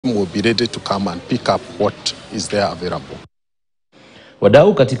will be ready to come and pick up what is there available.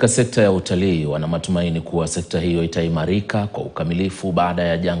 Wadau katika sekta ya utalii wanamatumaini kuwa sekta hiyo itaimarika kwa ukamilifu baada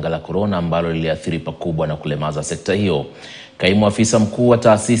ya janga la corona ambalo liliathiri pakubwa na kulemaza sekta hiyo. Kaimu afisa mkuu wa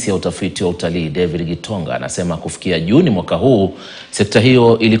taasisi ya utafiti wa utalii David Gitonga anasema kufikia Juni mwaka huu sekta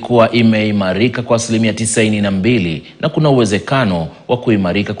hiyo ilikuwa imeimarika kwa 92% na kuna uwezekano wa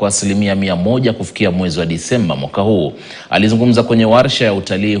kuimarika kwa 100% kufikia mwezi wa Disemba mwaka huu. Alizungumza kwenye warsha ya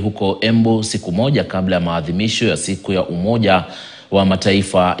utalii huko Embu siku moja kabla ya maadhimisho ya siku ya Umoja wa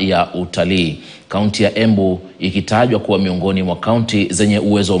Mataifa ya utalii. Kaunti ya Embu ikitajwa kuwa miongoni mwa kaunti zenye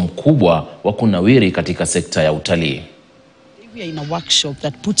uwezo mkubwa wa kunawiri katika sekta ya utalii. We are in a workshop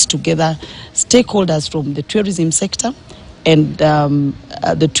that puts together stakeholders from the tourism sector and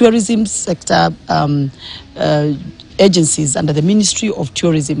the tourism sector agencies under the Ministry of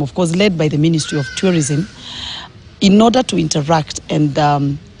Tourism, of course led by the Ministry of Tourism, in order to interact and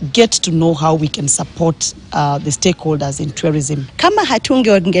get to know how we can support the stakeholders in tourism. Kama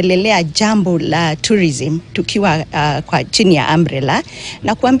hatungeongelelea jambo la tourism tukiwa kwa chini ya umbrella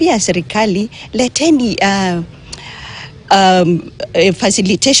na kuambia serikali leteni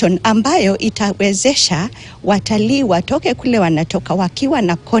facilitation ambayo itawezesha watalii watoke kule wanatoka wakiwa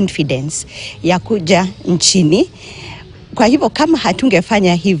na confidence ya kuja nchini. Kwa hivyo kama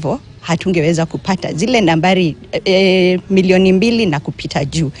hatungefanya hivyo hatungeweza kupata zile nambari 2,000,000 na kupita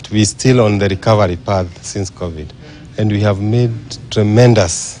juu. We still on the recovery path since COVID and we have made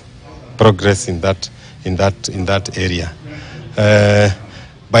tremendous progress in that area.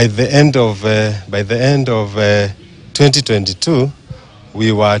 By the end of 2022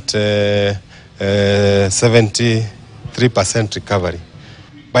 we were at 73% recovery.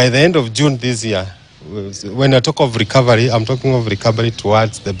 By the end of June this year, when I talk of recovery, I'm talking of recovery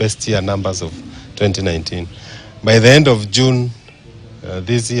towards the best year numbers of 2019. By the end of June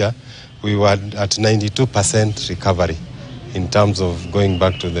this year, we were at 92% recovery in terms of going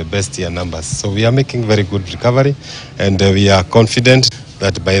back to the best year numbers. So we are making very good recovery and we are confident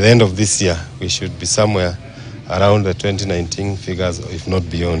that by the end of this year, we should be somewhere around the 2019 figures, if not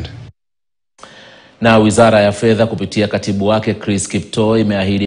beyond. Na Wizara ya Fedha kupitia katibu wake Chris Kipto imeahidi